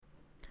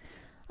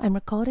I'm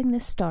recording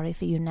this story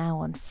for you now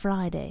on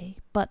Friday,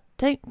 but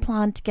don't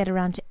plan to get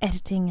around to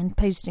editing and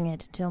posting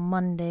it until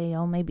Monday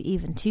or maybe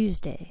even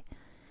Tuesday,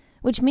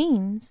 which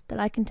means that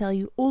I can tell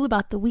you all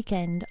about the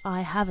weekend I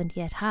haven't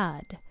yet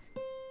had.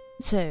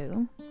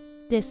 So,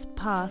 this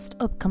past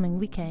upcoming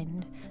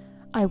weekend,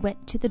 I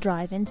went to the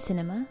drive-in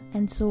cinema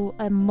and saw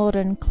a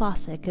modern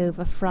classic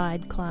over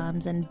fried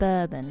clams and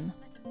bourbon.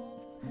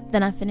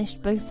 Then I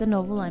finished both the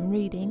novel I'm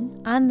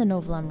reading and the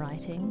novel I'm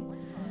writing.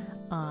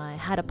 I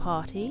had a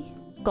party,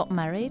 got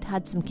married,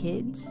 had some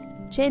kids,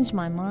 changed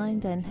my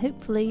mind, and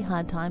hopefully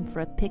had time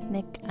for a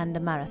picnic and a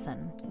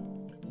marathon.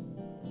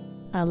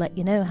 I'll let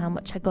you know how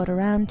much I got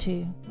around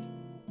to.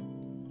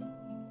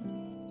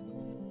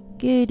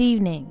 Good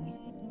evening.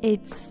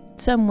 It's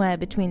somewhere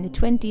between the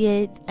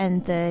 28th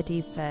and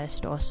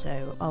 31st or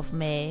so of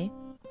May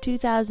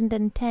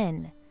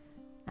 2010,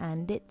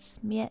 and it's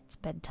Miette's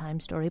Bedtime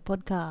Story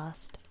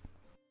Podcast.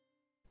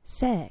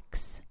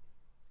 Sex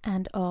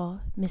and or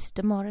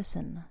Mr.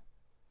 Morrison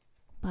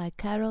by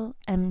Carol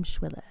M.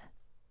 Schwiller.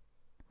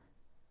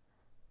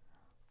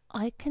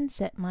 I can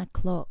set my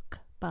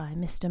clock by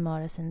Mr.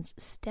 Morrison's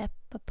step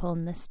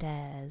upon the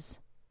stairs.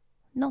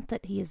 Not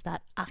that he is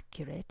that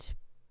accurate,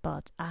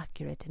 but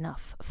accurate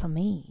enough for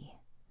me.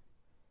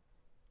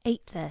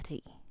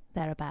 8:30,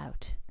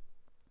 thereabout.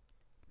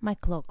 My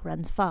clock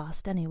runs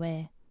fast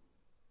anyway.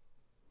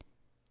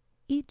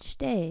 Each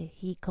day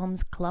he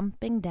comes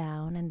clumping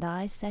down, and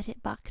I set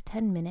it back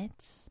 10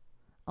 minutes,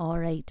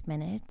 or 8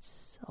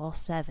 minutes, or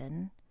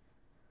 7.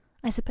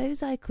 I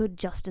suppose I could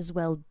just as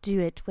well do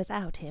it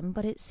without him,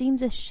 but it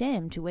seems a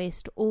shame to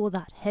waste all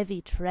that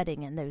heavy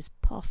treading and those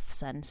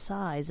puffs and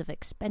sighs of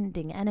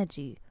expending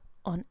energy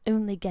on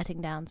only getting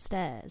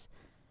downstairs.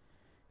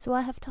 So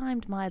I have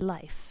timed my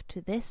life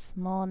to this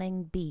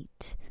morning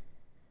beat.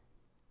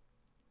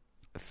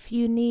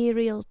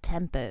 Funereal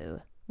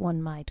tempo,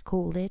 one might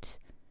call it,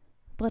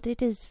 but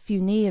it is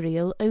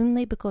funereal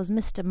only because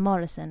Mr.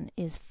 Morrison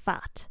is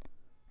fat,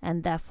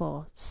 and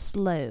therefore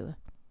slow.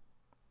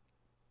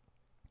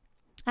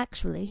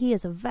 Actually, he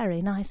is a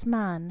very nice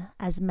man,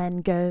 as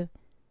men go.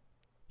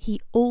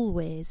 He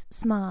always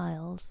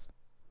smiles.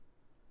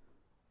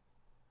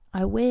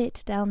 I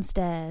wait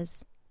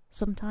downstairs,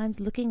 sometimes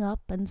looking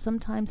up and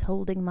sometimes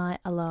holding my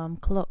alarm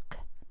clock.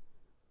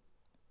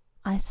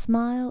 I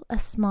smile a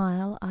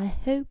smile I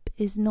hope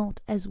is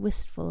not as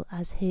wistful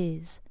as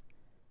his.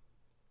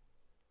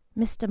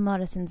 Mr.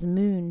 Morrison's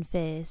moon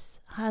face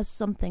has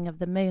something of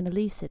the Mona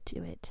Lisa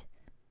to it.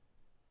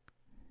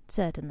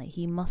 Certainly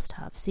he must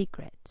have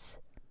secrets.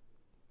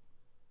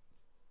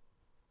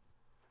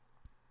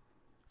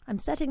 I'm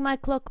setting my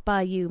clock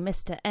by you,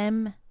 Mr.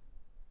 M.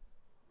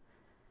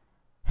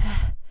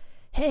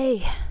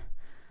 Hey,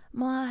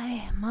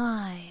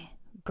 my,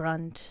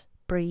 grunt,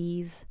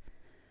 breathe.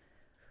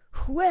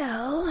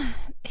 Well,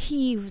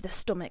 heave the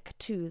stomach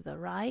to the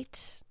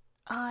right,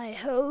 I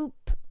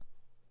hope.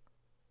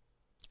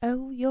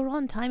 Oh, you're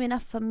on time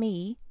enough for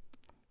me.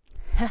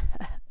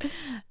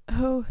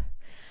 Oh,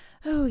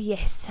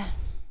 yes.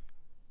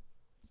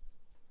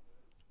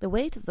 The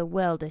weight of the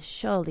world is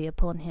surely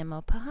upon him,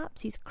 or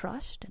perhaps he's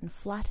crushed and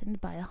flattened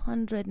by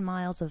 100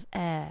 miles of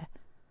air.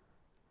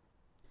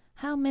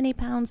 How many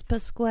pounds per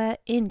square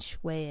inch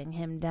weighing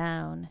him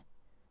down?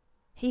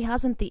 He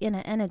hasn't the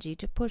inner energy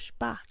to push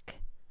back.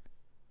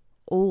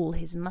 All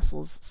his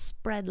muscles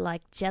spread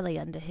like jelly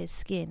under his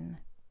skin.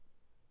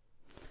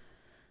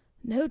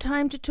 No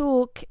time to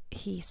talk,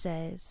 he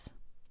says.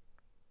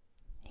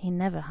 He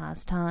never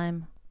has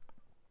time.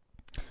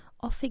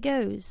 Off he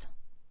goes.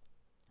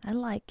 I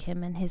like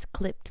him and his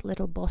clipped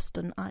little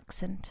Boston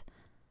accent,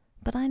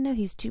 but I know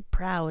he's too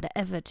proud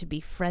ever to be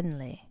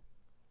friendly.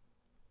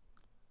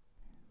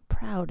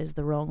 Proud is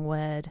the wrong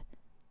word.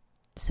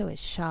 So is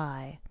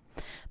shy.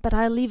 But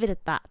I'll leave it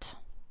at that.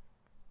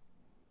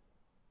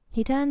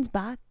 He turns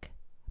back,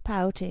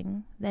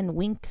 pouting, then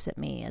winks at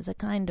me as a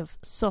kind of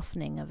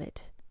softening of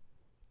it.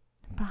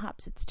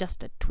 Perhaps it's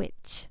just a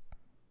twitch.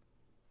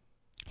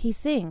 He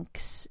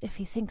thinks, if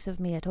he thinks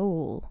of me at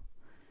all.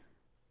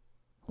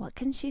 What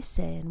can she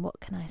say and what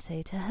can I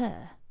say to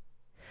her?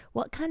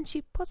 What can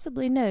she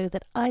possibly know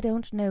that I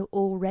don't know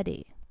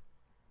already?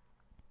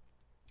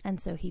 And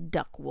so he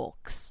duck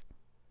walks,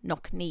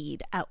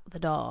 knock-kneed out the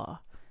door.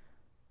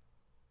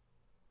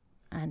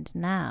 And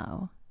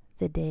now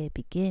the day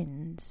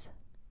begins.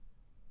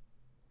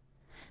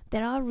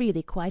 There are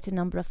really quite a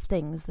number of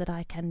things that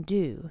I can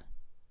do.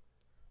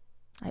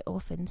 I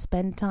often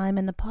spend time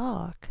in the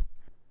park.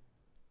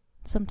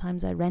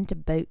 Sometimes I rent a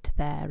boat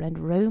there and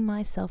row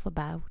myself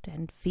about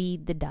and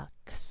feed the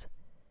ducks.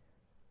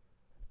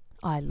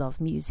 I love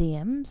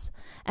museums,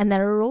 and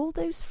there are all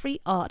those free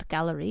art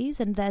galleries,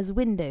 and there's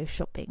window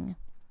shopping.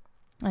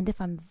 And if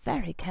I'm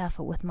very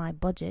careful with my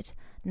budget,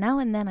 now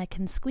and then I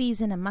can squeeze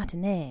in a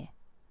matinee.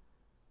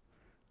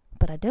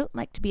 But I don't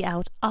like to be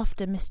out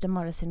after Mr.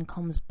 Morrison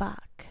comes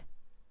back.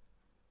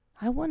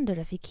 I wonder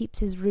if he keeps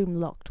his room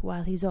locked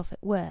while he's off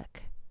at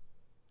work.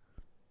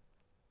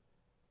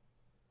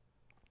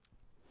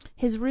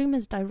 His room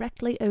is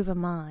directly over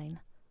mine.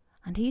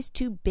 and he's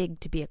too big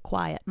to be a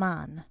quiet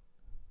man.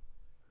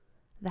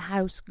 The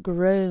house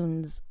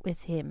groans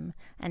with him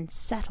and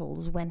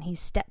settles when he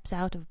steps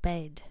out of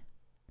bed.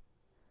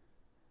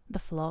 The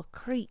floor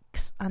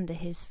creaks under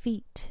his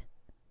feet.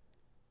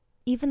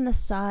 Even the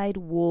side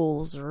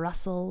walls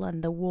rustle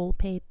and the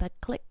wallpaper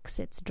clicks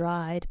its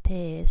dried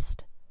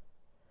paste.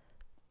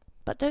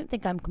 But don't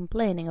think I'm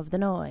complaining of the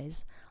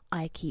noise.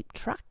 I keep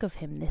track of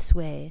him this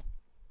way.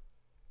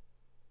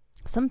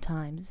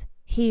 Sometimes,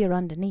 here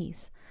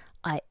underneath,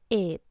 I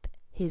ape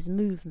his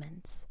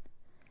movements.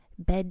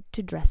 Bed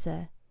to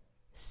dresser,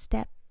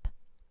 step,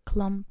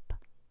 clump,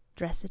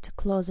 dresser to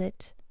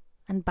closet,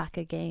 and back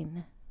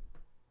again.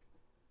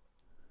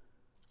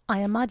 I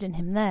imagine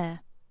him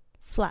there,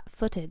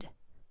 flat-footed.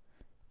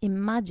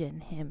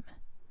 Imagine him.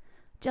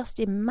 Just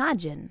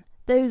imagine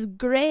those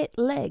great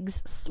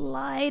legs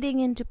sliding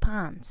into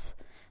pants,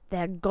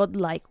 their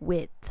godlike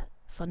width,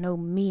 for no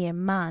mere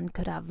man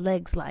could have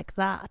legs like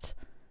that.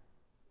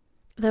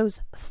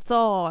 Those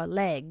Thor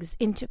legs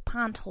into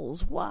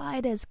pantholes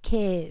wide as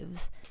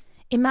caves.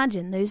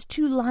 Imagine those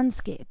two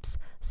landscapes,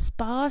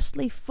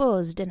 sparsely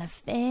fuzzed in a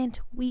faint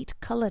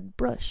wheat-coloured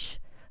brush,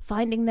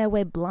 finding their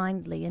way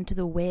blindly into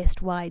the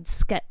waist-wide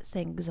sket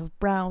things of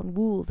brown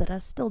wool that are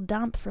still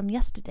damp from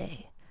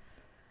yesterday.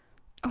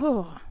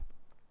 Oh,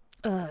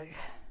 ugh,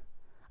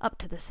 up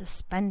to the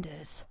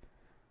suspenders.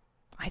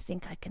 I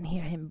think I can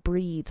hear him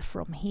breathe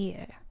from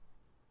here.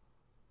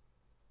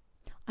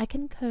 I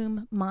can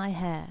comb my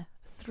hair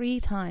 3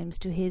 times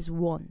to his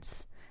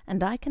once,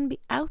 and I can be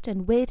out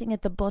and waiting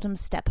at the bottom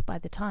step by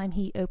the time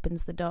he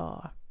opens the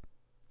door.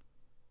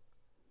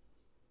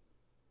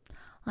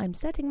 I'm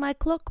setting my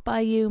clock by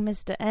you,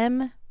 Mr.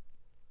 M.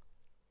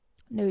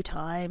 No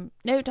time,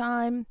 no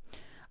time.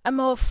 I'm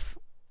off.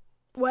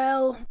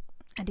 Well,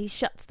 and he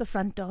shuts the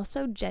front door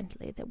so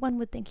gently that one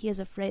would think he is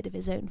afraid of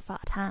his own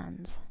fat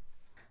hands.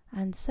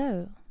 And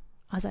so,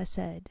 as I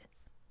said,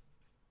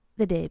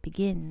 the day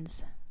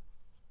begins.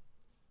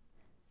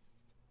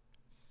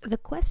 The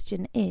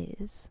question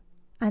is,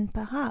 and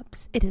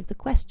perhaps it is the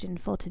question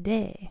for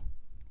today,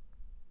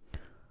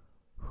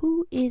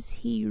 who is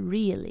he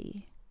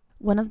really?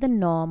 One of the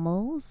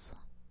normals,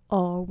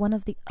 or one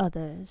of the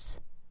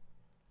others?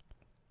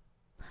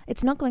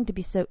 It's not going to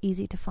be so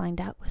easy to find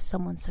out with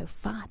someone so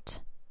fat.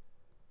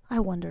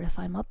 I wonder if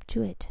I'm up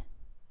to it.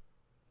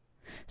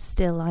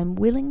 Still, I'm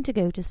willing to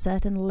go to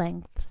certain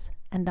lengths,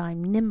 and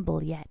I'm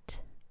nimble yet.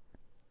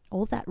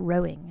 All that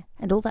rowing,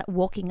 and all that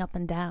walking up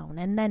and down,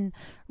 and then,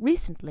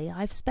 recently,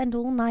 I've spent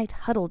all night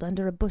huddled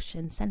under a bush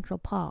in Central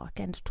Park,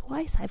 and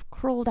twice I've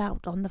crawled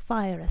out on the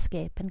fire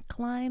escape and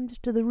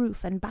climbed to the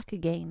roof and back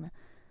again.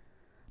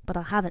 But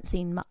I haven't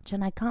seen much,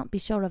 and I can't be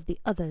sure of the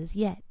others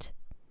yet.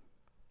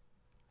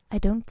 I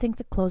don't think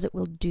the closet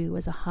will do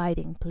as a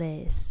hiding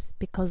place,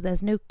 because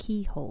there's no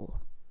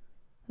keyhole,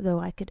 though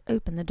I could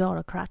open the door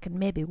a crack and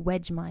maybe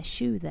wedge my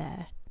shoe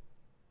there.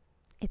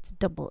 It's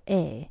double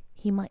A,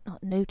 he might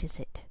not notice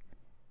it.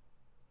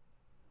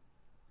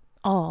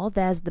 Or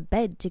there's the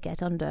bed to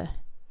get under.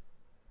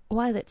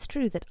 While it's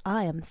true that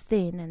I am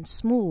thin and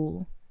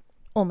small,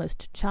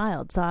 almost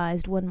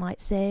child-sized, one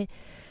might say,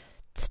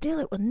 still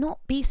it will not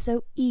be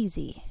so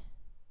easy.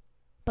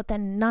 But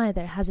then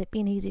neither has it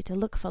been easy to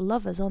look for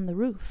lovers on the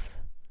roof.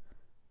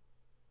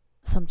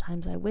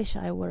 Sometimes I wish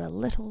I were a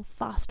little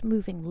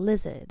fast-moving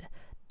lizard,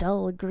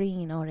 dull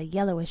green or a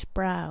yellowish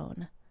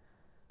brown.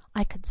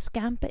 I could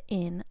scamper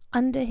in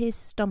under his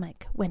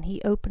stomach when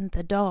he opened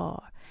the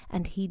door,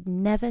 and he'd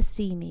never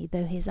see me,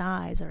 though his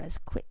eyes are as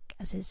quick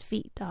as his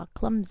feet are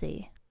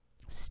clumsy.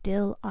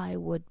 Still I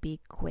would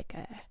be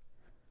quicker.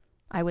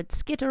 I would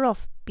skitter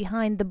off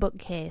behind the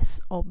bookcase,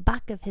 or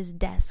back of his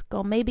desk,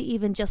 or maybe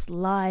even just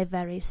lie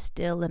very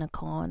still in a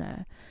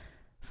corner,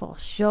 for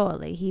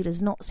surely he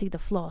does not see the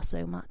floor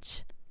so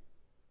much.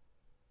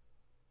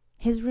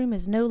 His room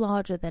is no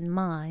larger than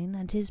mine,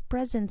 and his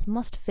presence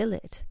must fill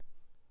it,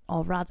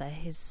 or rather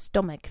his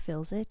stomach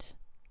fills it,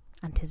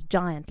 and his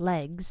giant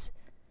legs.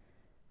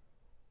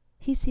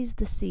 He sees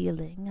the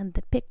ceiling and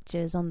the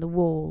pictures on the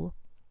wall,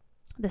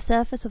 the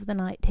surface of the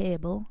night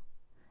table,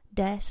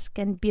 desk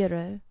and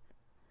bureau,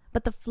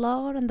 but the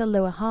floor and the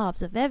lower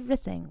halves of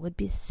everything would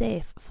be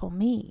safe for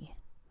me.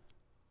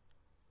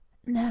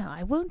 No,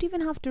 I won't even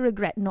have to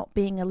regret not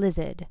being a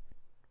lizard,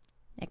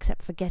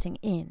 except for getting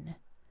in.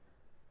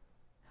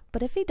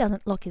 But if he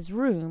doesn't lock his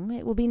room,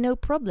 it will be no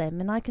problem,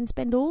 and I can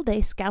spend all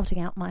day scouting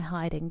out my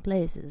hiding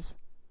places.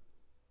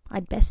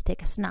 I'd best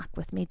take a snack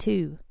with me,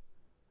 too.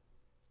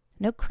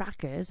 No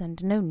crackers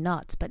and no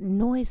nuts, but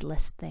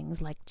noiseless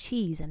things like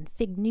cheese and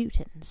fig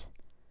Newtons.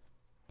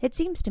 It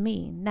seems to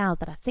me, now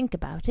that I think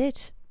about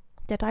it,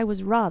 that I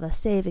was rather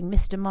saving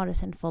Mr.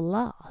 Morrison for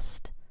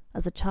last,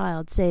 as a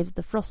child saves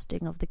the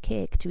frosting of the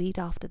cake to eat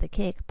after the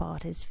cake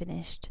part is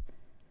finished.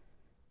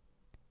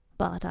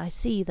 But I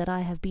see that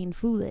I have been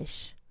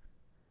foolish,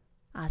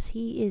 as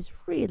he is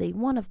really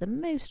one of the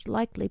most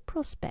likely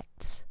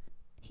prospects.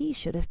 He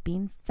should have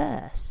been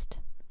first.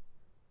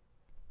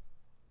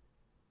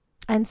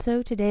 And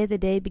so today the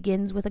day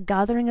begins with a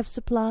gathering of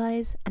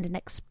supplies and an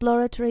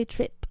exploratory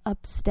trip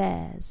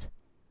upstairs.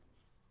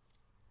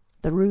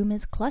 The room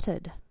is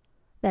cluttered.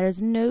 There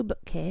is no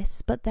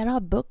bookcase, but there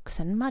are books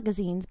and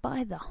magazines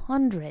by the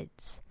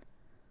hundreds.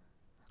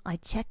 I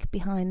check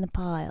behind the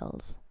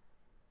piles.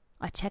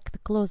 I check the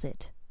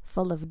closet,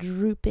 full of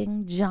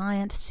drooping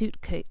giant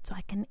suitcoats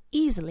I can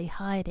easily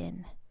hide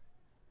in.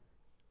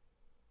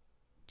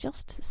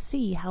 Just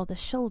see how the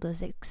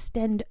shoulders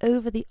extend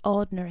over the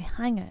ordinary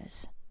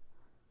hangers.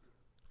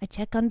 I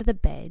check under the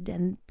bed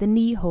and the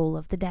knee hole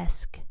of the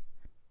desk.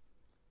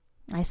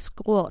 I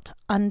squat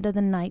under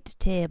the night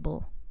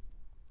table.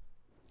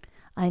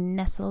 I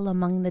nestle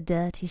among the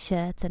dirty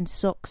shirts and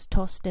socks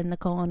tossed in the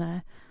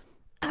corner.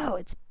 Oh,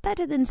 it's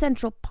better than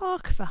Central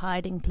Park for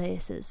hiding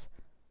places.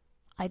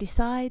 I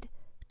decide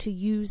to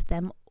use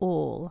them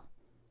all.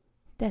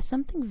 There's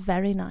something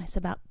very nice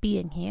about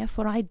being here,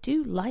 for I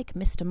do like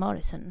Mr.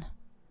 Morrison.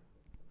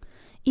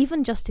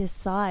 Even just his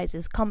size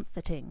is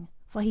comforting,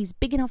 for he's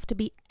big enough to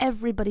be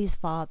everybody's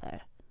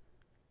father.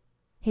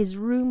 His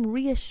room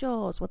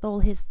reassures with all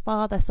his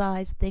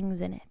father-sized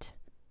things in it.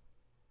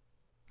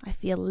 I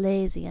feel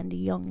lazy and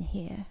young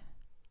here.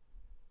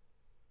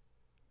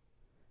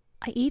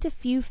 I eat a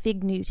few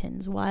fig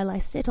Newtons while I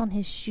sit on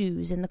his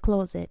shoes in the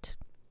closet.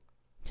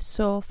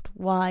 Soft,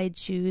 wide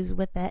shoes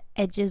with their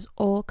edges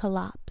all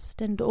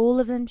collapsed and all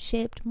of them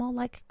shaped more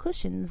like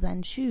cushions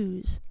than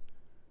shoes.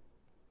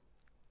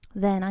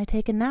 Then I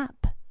take a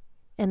nap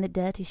in the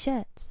dirty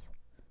shirts.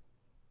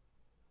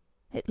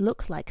 It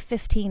looks like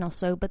 15 or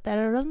so, but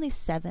there are only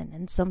 7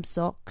 and some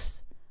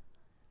socks.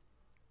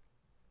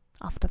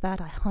 After that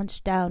I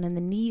hunch down in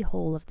the knee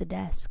hole of the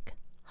desk,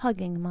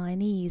 hugging my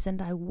knees,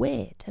 and I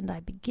wait, and I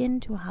begin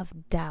to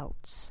have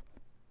doubts.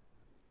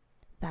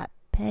 That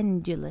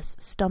pendulous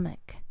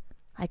stomach,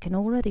 I can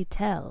already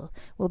tell,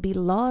 will be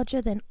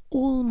larger than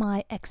all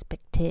my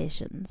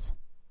expectations.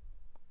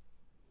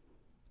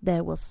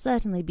 There will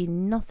certainly be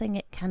nothing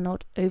it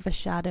cannot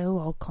overshadow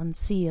or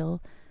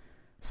conceal,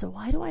 so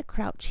why do I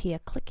crouch here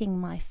clicking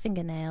my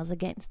fingernails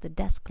against the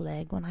desk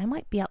leg when I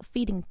might be out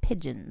feeding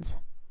pigeons?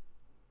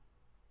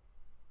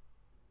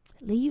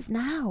 Leave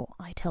now,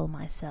 I tell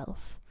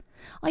myself.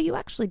 Are you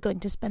actually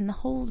going to spend the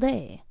whole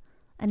day,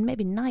 and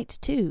maybe night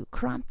too,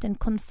 cramped and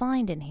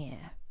confined in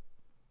here?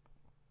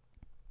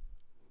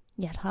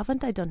 Yet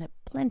haven't I done it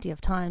plenty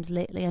of times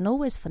lately, and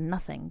always for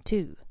nothing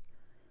too?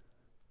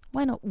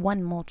 Why not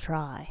one more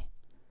try?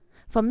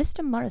 For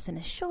Mr. Morrison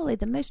is surely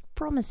the most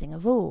promising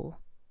of all.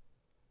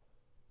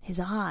 His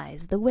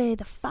eyes, the way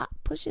the fat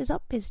pushes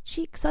up his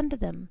cheeks under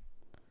them,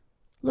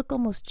 look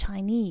almost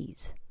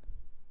Chinese.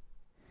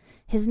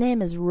 His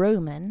name is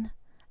Roman,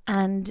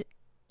 and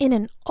in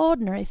an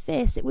ordinary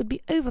face it would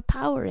be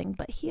overpowering,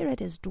 but here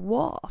it is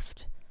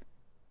dwarfed.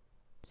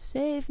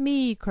 "Save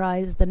me,"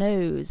 cries the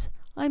nose.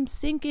 "I'm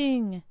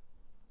sinking."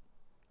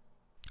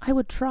 I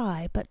would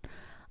try, but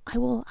I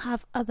will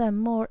have other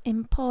more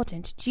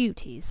important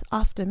duties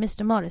after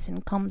Mr.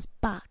 Morrison comes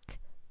back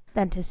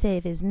than to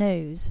save his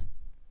nose.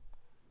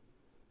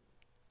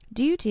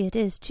 Duty it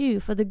is, too,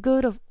 for the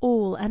good of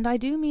all, and I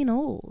do mean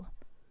all.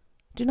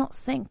 Do not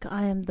think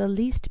I am the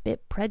least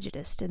bit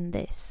prejudiced in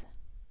this.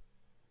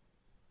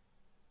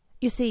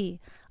 You see,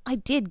 I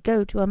did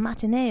go to a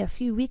matinee a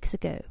few weeks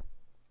ago.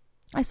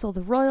 I saw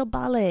the Royal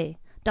Ballet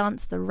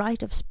dance the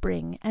Rite of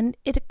Spring, and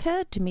it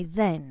occurred to me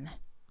then.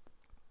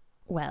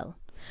 Well,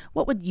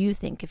 what would you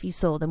think if you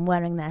saw them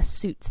wearing their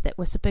suits that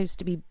were supposed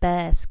to be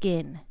bare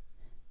skin?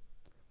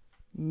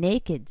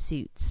 Naked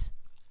suits,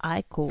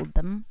 I called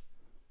them.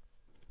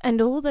 And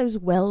all those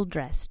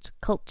well-dressed,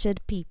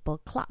 cultured people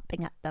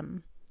clapping at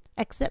them,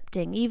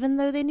 accepting even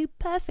though they knew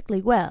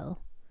perfectly well,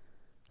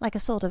 like a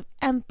sort of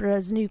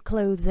emperor's new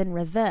clothes in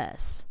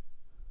reverse.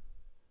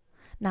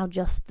 Now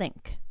just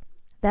think,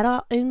 there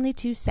are only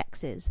 2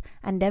 sexes,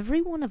 and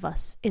every one of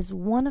us is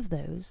one of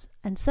those,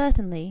 and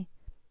certainly,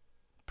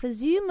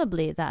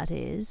 presumably that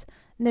is,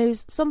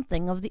 knows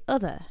something of the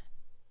other.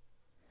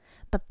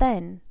 But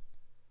then,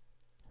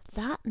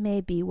 that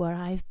may be where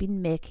I've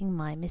been making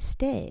my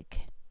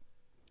mistake.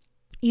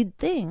 You'd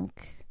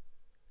think,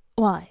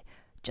 why,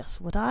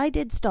 just what I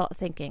did start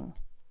thinking,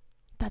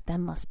 that there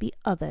must be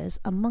others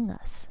among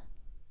us.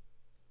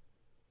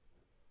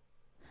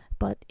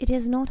 But it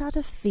is not out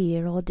of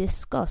fear or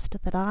disgust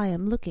that I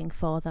am looking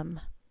for them.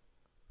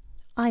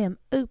 I am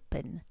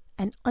open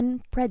and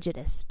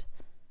unprejudiced.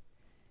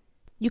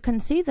 You can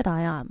see that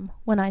I am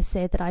when I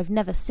say that I've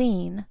never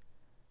seen,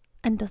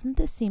 and doesn't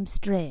this seem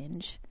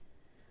strange,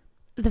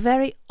 the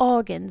very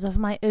organs of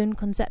my own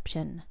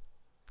conception,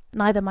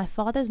 neither my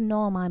father's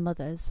nor my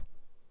mother's.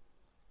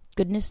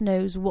 Goodness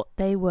knows what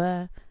they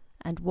were,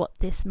 and what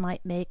this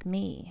might make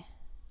me.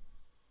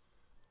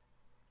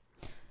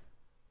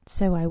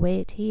 So I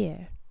wait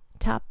here,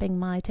 tapping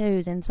my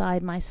toes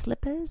inside my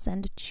slippers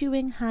and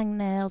chewing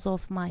hangnails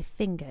off my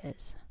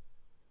fingers.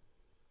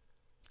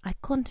 I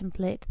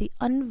contemplate the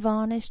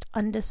unvarnished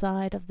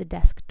underside of the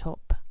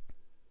desktop.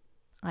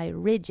 I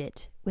ridge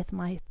it with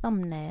my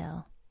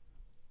thumbnail.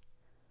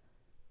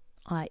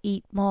 I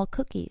eat more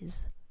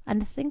cookies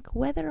and think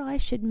whether I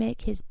should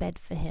make his bed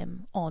for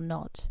him or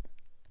not,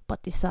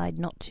 but decide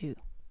not to.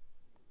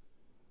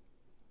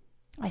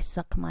 I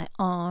suck my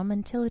arm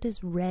until it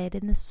is red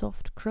in the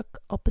soft crook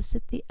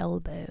opposite the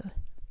elbow.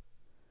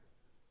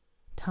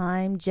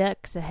 Time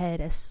jerks ahead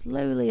as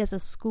slowly as a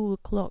school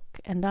clock,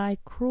 and I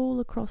crawl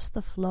across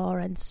the floor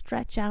and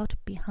stretch out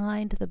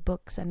behind the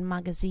books and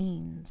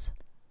magazines.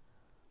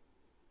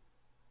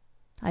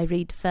 I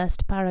read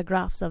first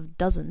paragraphs of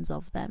dozens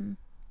of them.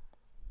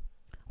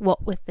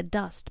 What with the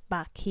dust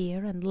back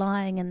here and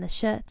lying in the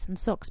shirts and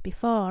socks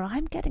before,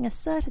 I'm getting a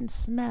certain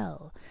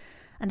smell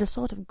and a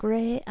sort of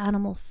grey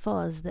animal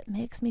fuzz that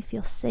makes me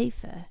feel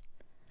safer,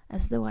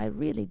 as though I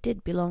really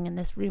did belong in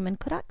this room and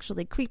could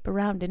actually creep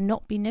around and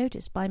not be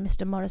noticed by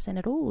Mr. Morrison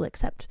at all,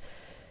 except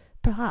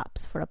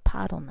perhaps for a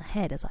pat on the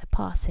head as I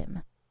pass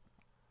him.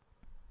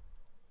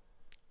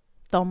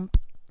 Thump.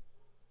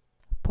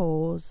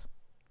 Pause.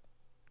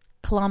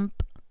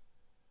 Clump.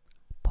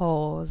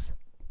 Pause.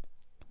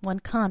 One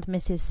can't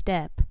miss his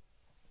step.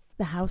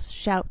 The house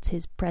shouts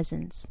his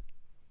presence.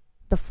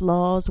 The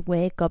floors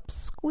wake up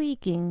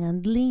squeaking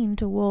and lean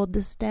toward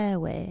the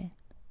stairway.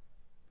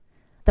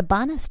 The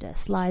banister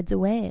slides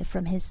away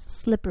from his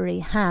slippery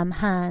ham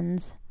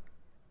hands.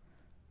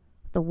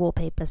 The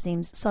wallpaper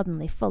seems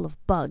suddenly full of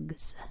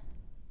bugs.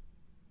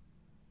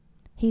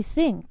 He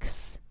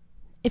thinks,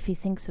 if he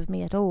thinks of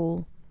me at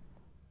all,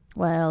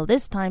 well,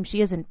 this time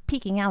she isn't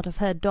peeking out of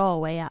her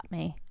doorway at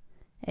me.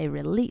 A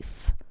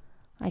relief.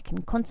 I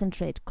can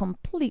concentrate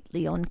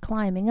completely on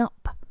climbing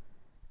up.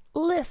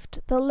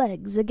 Lift the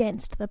legs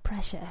against the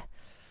pressure.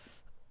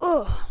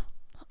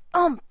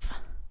 Umph!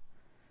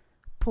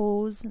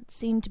 Pause and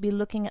seem to be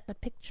looking at the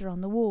picture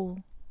on the wall.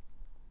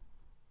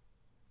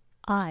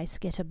 I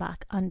skitter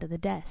back under the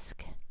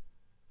desk.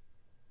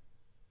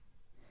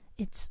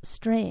 It's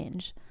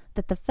strange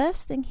that the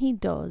first thing he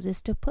does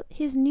is to put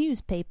his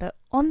newspaper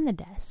on the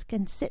desk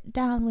and sit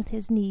down with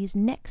his knees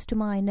next to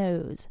my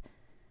nose.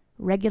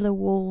 Regular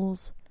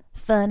walls,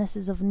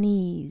 furnaces of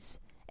knees,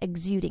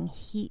 exuding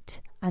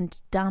heat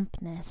and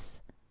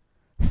dampness,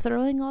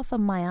 throwing off a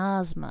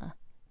miasma,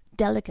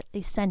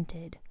 delicately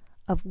scented,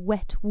 of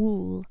wet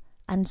wool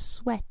and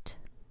sweat.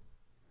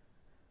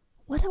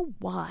 What a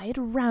wide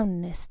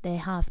roundness they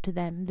have to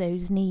them,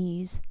 those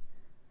knees.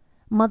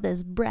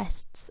 Mother's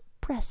breasts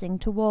pressing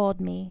toward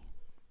me.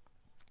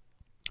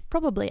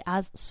 Probably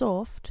as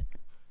soft.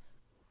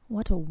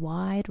 What a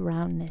wide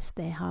roundness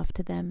they have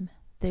to them,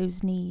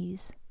 those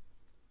knees.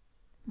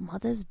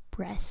 Mother's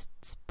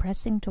breasts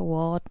pressing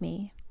toward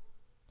me.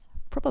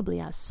 Probably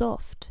as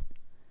soft.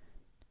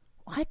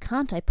 Why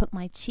can't I put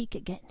my cheek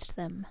against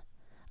them?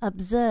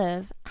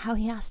 Observe how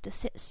he has to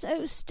sit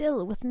so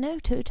still with no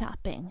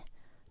toe-tapping,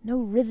 no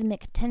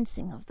rhythmic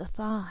tensing of the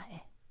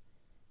thigh.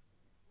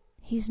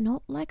 He's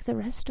not like the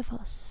rest of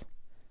us.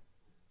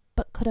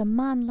 But could a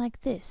man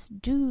like this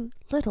do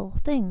little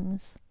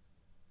things?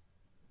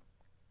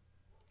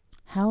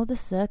 How the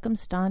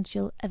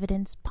circumstantial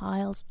evidence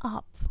piles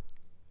up.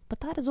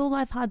 But that is all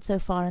I've had so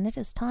far, and it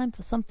is time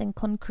for something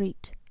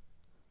concrete.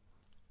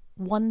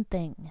 One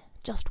thing,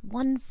 just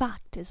one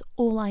fact is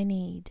all I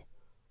need.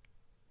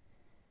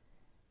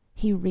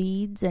 He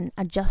reads and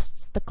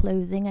adjusts the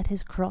clothing at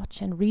his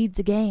crotch and reads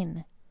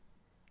again.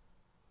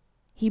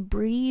 He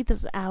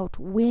breathes out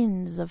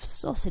winds of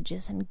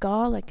sausages and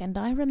garlic, and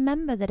I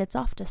remember that it's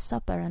after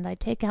supper, and I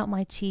take out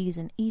my cheese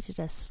and eat it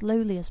as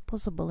slowly as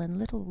possible in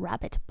little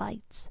rabbit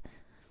bites.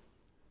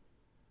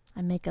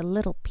 I make a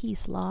little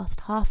piece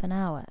last half an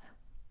hour.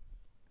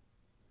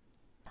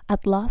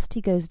 At last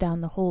he goes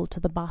down the hall to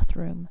the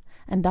bathroom,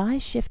 and I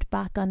shift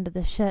back under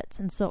the shirts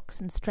and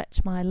socks and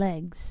stretch my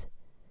legs.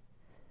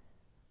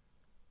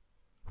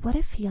 What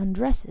if he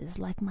undresses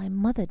like my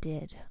mother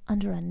did,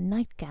 under a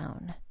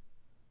nightgown?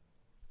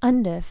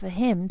 Under, for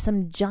him,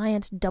 some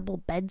giant double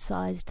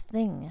bed-sized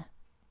thing.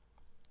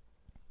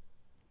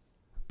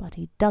 But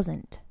he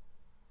doesn't.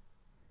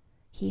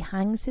 He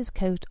hangs his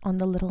coat on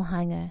the little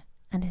hanger,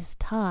 and his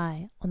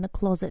tie on the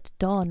closet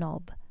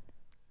doorknob.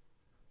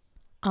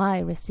 I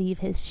receive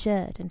his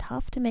shirt and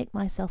have to make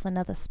myself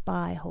another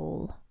spy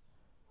hole.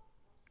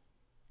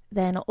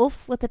 Then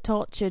off with the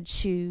tortured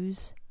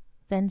shoes,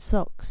 then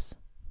socks.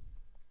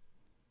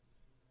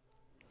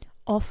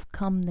 Off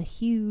come the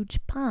huge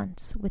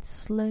pants with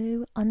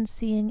slow,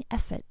 unseeing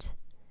effort.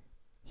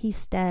 He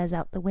stares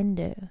out the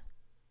window.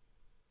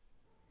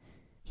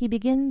 He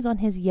begins on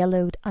his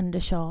yellowed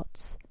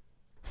undershorts,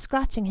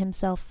 scratching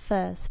himself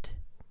first,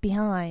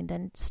 behind,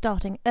 and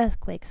starting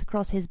earthquakes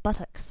across his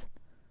buttocks.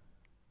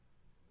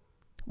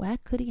 Where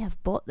could he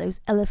have bought those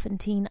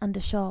elephantine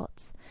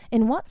undershorts?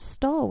 In what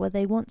store were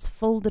they once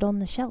folded on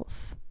the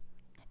shelf?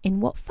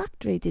 In what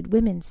factory did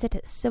women sit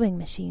at sewing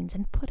machines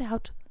and put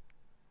out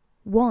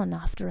one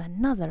after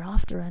another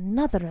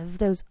of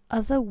those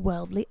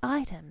otherworldly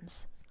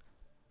items?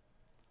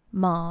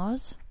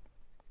 Mars?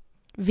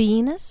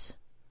 Venus?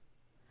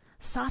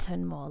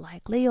 Saturn, more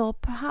likely, or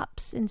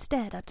perhaps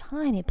instead a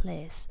tiny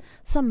place,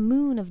 some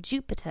moon of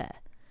Jupiter,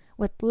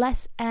 with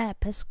less air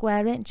per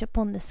square inch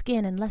upon the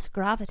skin and less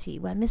gravity,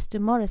 where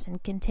Mr. Morrison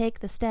can take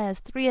the stairs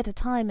 3 at a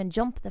time and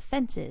jump the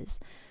fences,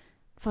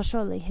 for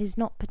surely he's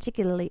not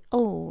particularly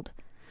old,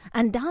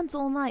 and dance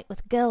all night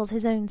with girls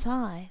his own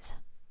size.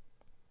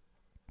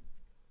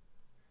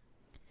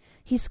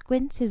 He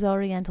squints his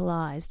oriental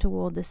eyes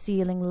toward the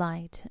ceiling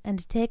light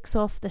and takes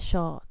off the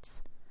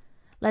shorts,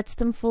 lets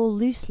them fall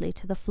loosely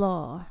to the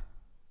floor.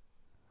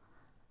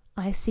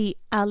 I see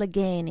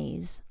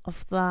Alleghenies of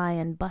thigh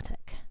and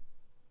buttock.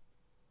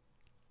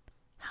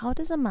 How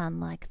does a man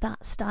like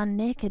that stand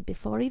naked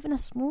before even a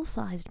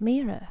small-sized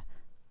mirror?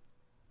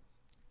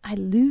 I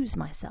lose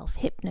myself,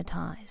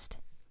 hypnotized.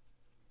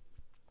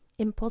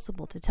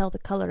 Impossible to tell the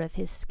color of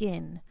his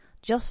skin,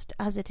 just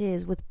as it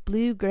is with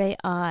blue-grey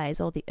eyes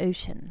or the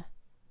ocean.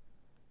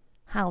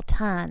 How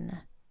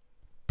tan,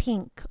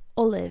 pink,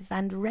 olive,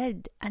 and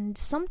red, and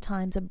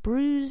sometimes a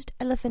bruised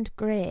elephant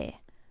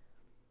grey.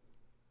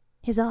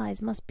 His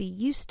eyes must be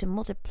used to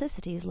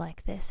multiplicities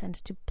like this, and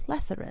to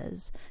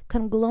plethoras,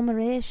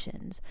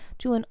 conglomerations,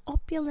 to an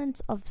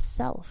opulence of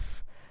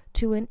self,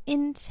 to an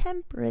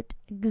intemperate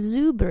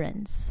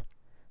exuberance,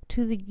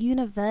 to the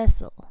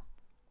universal,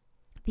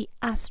 the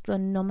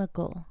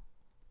astronomical.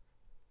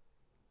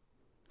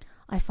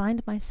 I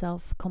find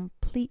myself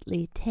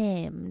completely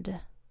tamed.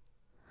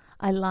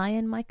 I lie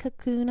in my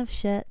cocoon of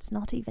shirts,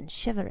 not even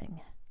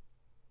shivering.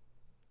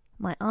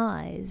 My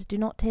eyes do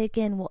not take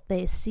in what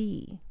they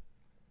see.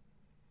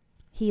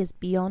 He is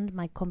beyond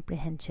my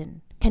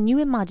comprehension. Can you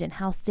imagine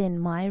how thin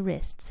my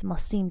wrists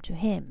must seem to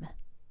him?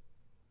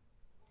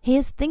 He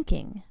is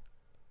thinking,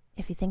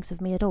 if he thinks of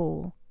me at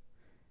all.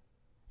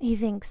 He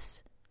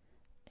thinks,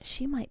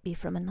 she might be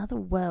from another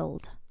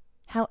world.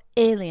 How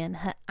alien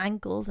her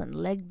ankles and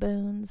leg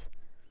bones.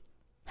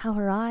 How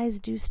her eyes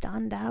do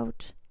stand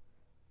out.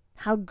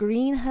 How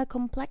green her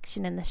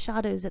complexion in the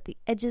shadows at the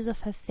edges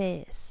of her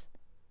face.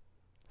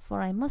 For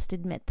I must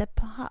admit that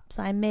perhaps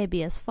I may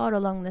be as far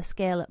along the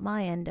scale at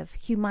my end of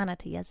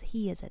humanity as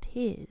he is at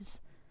his.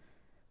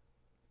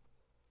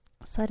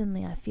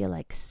 Suddenly I feel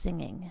like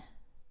singing.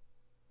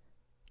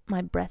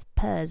 My breath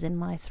purrs in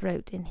my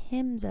throat in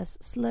hymns as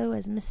slow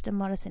as Mr.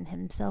 Morrison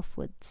himself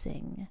would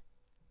sing.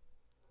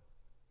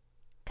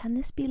 Can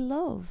this be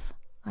love,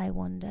 I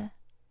wonder?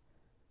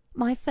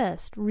 My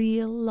first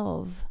real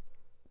love.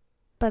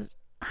 But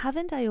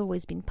haven't I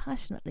always been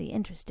passionately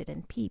interested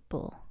in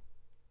people?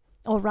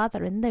 Or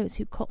rather in those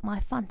who caught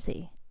my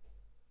fancy?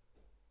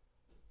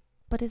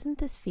 But isn't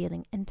this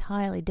feeling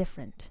entirely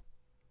different?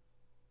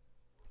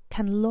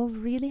 Can love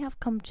really have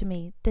come to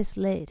me this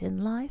late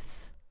in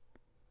life?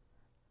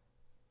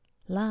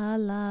 La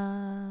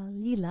la,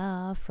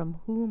 lila,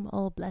 from whom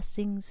all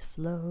blessings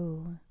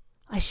flow.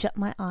 I shut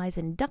my eyes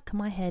and duck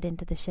my head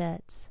into the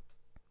shirts.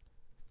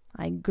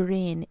 I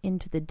grin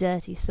into the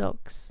dirty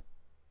socks.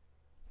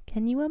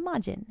 Can you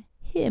imagine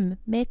him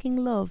making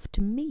love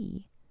to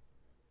me?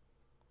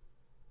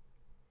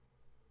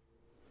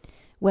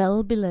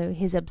 Well below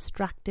his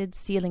abstracted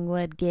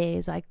ceiling-ward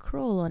gaze, I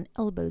crawl on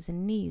elbows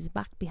and knees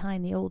back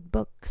behind the old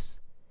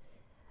books.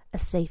 A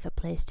safer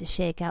place to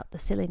shake out the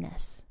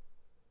silliness.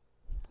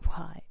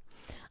 Why,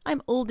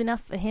 I'm old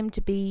enough for him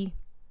to be,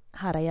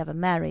 had I ever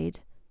married,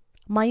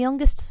 my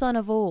youngest son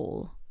of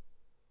all.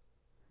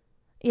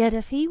 Yet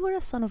if he were a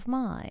son of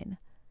mine,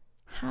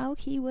 how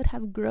he would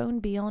have grown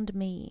beyond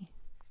me.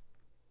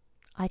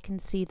 I can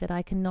see that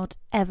I cannot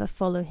ever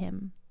follow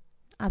him,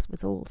 as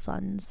with all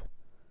sons.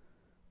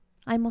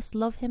 I must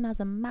love him as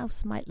a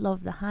mouse might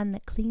love the hand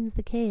that cleans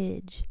the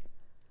cage,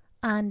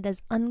 and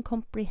as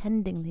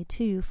uncomprehendingly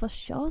too, for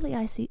surely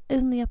I see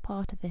only a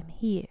part of him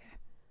here.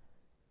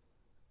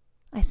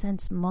 I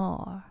sense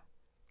more.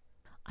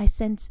 I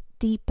sense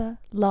deeper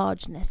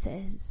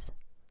largenesses.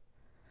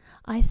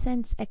 I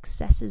sense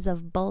excesses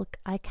of bulk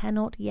I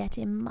cannot yet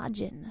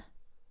imagine.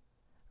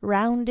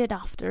 Rounded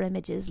after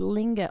images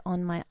linger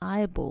on my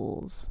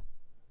eyeballs.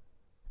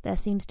 There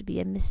seems to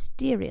be a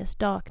mysterious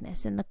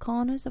darkness in the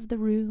corners of the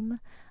room,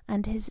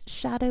 and his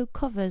shadow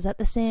covers at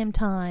the same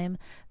time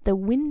the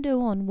window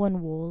on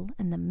one wall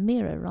and the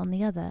mirror on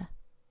the other.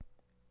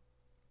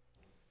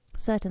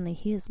 Certainly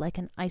he is like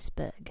an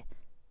iceberg,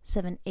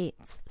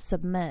 7/8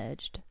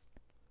 submerged.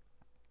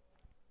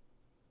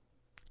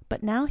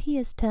 But now he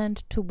is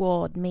turned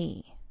toward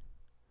me.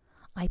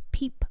 I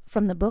peep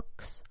from the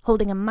books,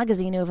 holding a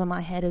magazine over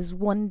my head as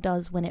one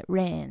does when it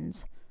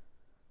rains.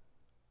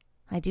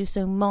 I do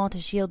so more to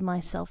shield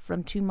myself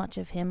from too much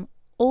of him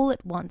all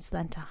at once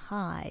than to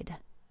hide.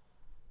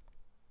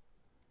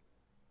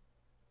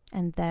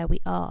 And there we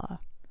are,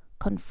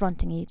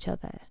 confronting each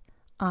other,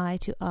 eye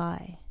to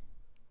eye.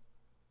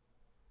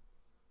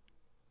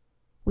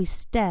 We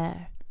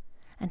stare,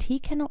 and he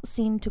cannot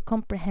seem to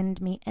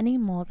comprehend me any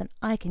more than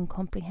I can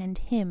comprehend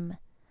him,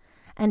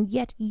 and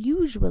yet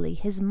usually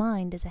his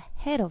mind is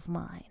ahead of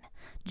mine,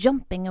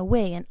 jumping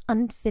away in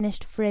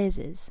unfinished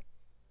phrases.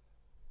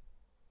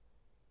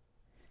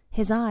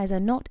 His eyes are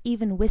not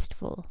even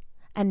wistful,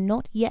 and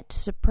not yet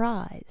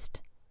surprised.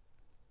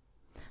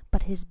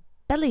 But his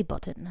belly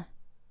button,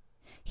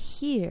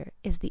 here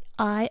is the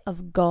eye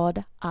of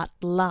God at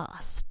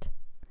last.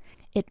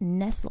 It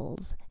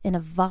nestles in a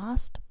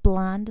vast,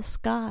 bland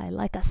sky,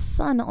 like a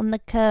sun on the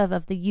curve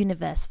of the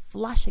universe,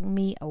 flashing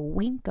me a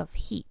wink of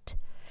heat,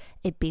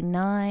 a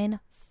benign,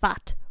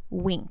 fat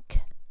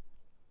wink.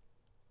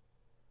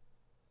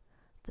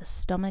 the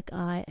stomach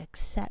eye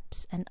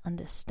accepts and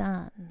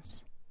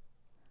understands.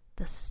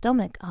 The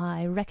stomach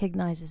eye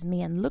recognizes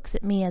me and looks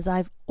at me as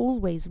I've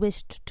always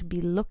wished to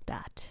be looked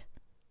at.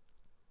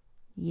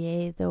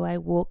 Yea, though I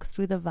walk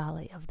through the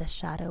valley of the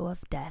shadow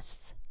of death,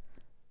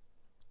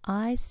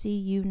 I see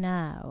you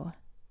now.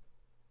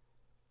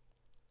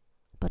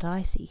 But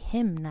I see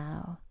him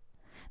now.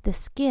 The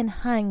skin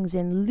hangs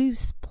in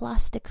loose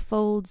plastic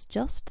folds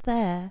just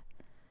there,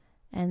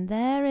 and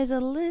there is a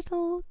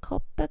little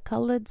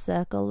copper-coloured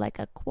circle like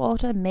a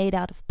quarter made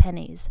out of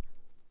pennies.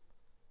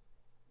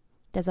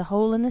 There's a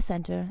hole in the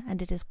centre,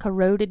 and it is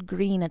corroded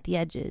green at the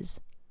edges.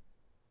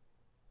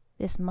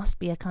 This must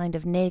be a kind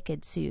of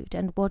naked suit,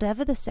 and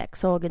whatever the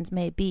sex organs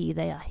may be,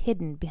 they are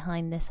hidden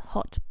behind this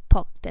hot,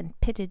 pocked, and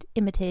pitted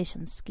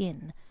imitation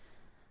skin.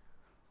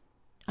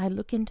 I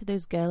look into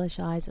those girlish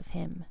eyes of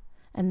him,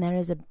 and there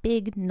is a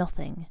big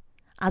nothing,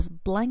 as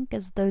blank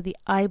as though the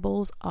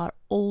eyeballs are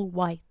all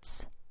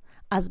whites,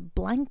 as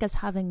blank as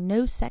having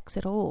no sex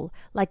at all,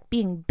 like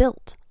being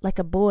built like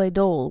a boy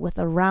doll with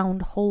a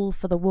round hole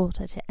for the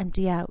water to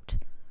empty out,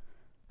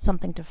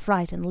 something to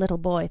frighten little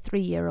boy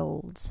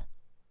 3-year-olds.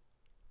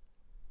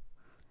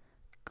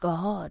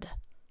 God,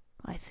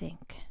 I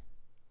think.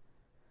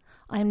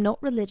 I am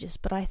not religious,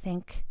 but I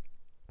think,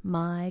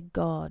 my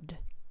God.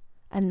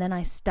 And then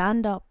I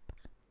stand up,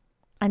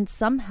 and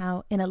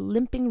somehow in a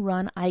limping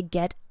run I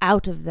get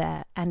out of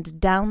there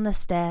and down the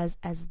stairs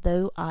as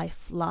though I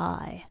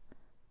fly.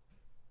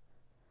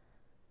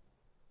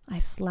 I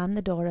slam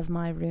the door of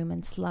my room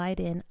and slide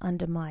in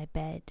under my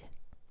bed.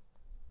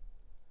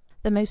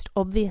 The most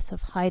obvious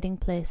of hiding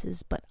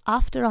places, but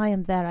after I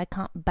am there I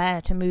can't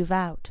bear to move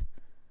out.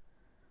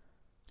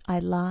 I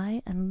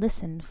lie and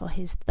listen for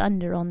his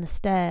thunder on the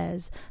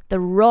stairs, the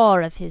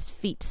roar of his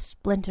feet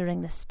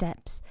splintering the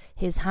steps,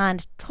 his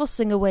hand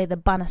tossing away the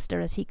banister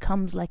as he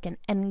comes like an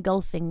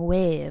engulfing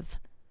wave.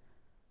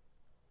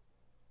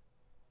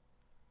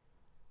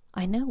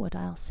 I know what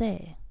I'll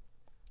say.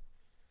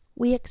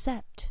 We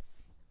accept,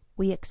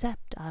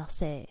 I'll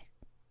say.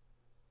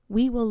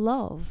 We will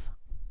love.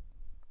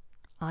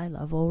 I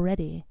love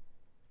already,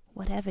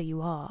 whatever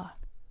you are.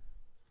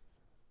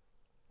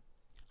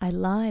 I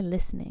lie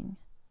listening,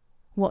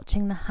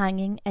 watching the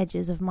hanging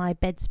edges of my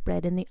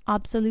bedspread in the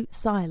absolute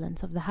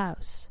silence of the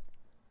house.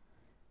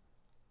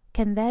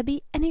 Can there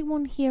be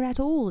anyone here at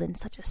all in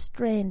such a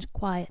strange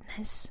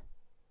quietness?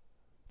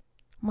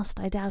 Must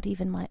I doubt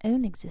even my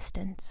own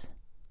existence?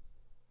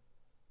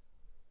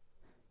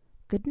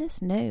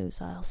 Goodness knows,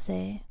 I'll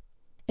say,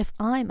 if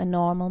I'm a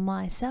normal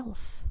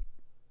myself.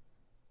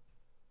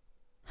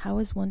 How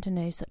is one to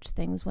know such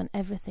things when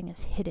everything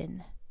is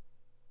hidden?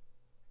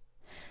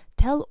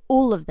 Tell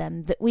all of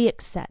them that we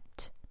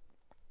accept.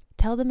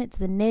 Tell them it's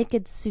the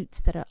naked suits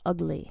that are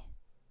ugly.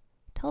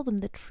 Tell them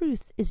the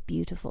truth is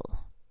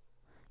beautiful.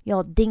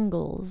 Your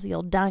dingles,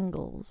 your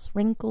dangles,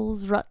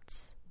 wrinkles,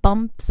 ruts,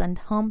 bumps and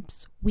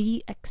humps,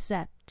 we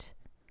accept.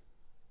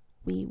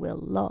 We will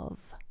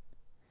love.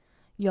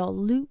 Your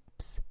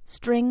loops,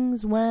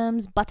 strings,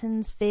 worms,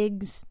 buttons,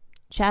 figs,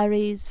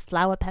 cherries,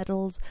 flower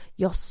petals,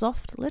 your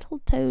soft little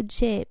toad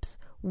shapes,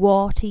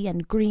 warty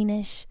and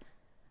greenish,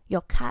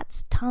 your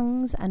cat's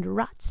tongues and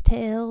rat's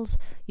tails,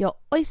 your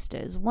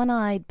oysters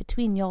one-eyed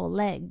between your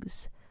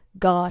legs,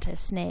 garter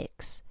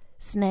snakes,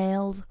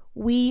 snails,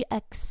 we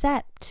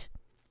accept.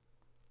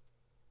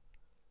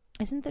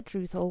 Isn't the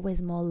truth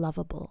always more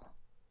lovable?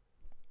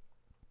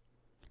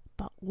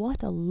 But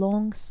what a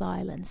long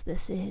silence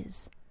this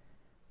is.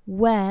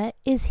 Where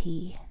is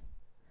he?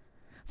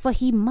 For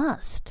he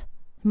must,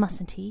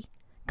 mustn't he,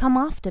 come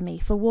after me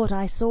for what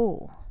I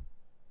saw.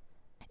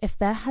 If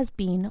there has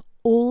been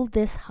all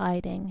this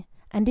hiding,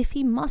 and if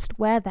he must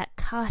wear that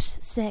cash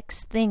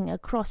sex thing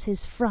across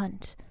his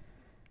front,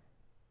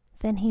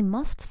 then he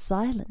must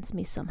silence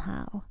me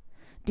somehow,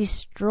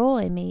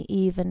 destroy me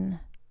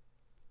even.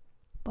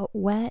 But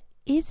where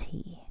is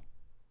he?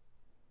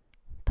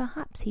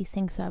 Perhaps he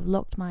thinks I've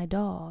locked my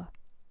door.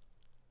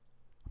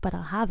 But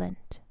I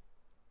haven't.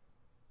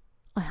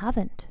 I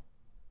haven't.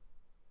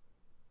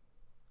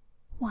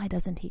 Why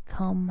doesn't he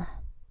come?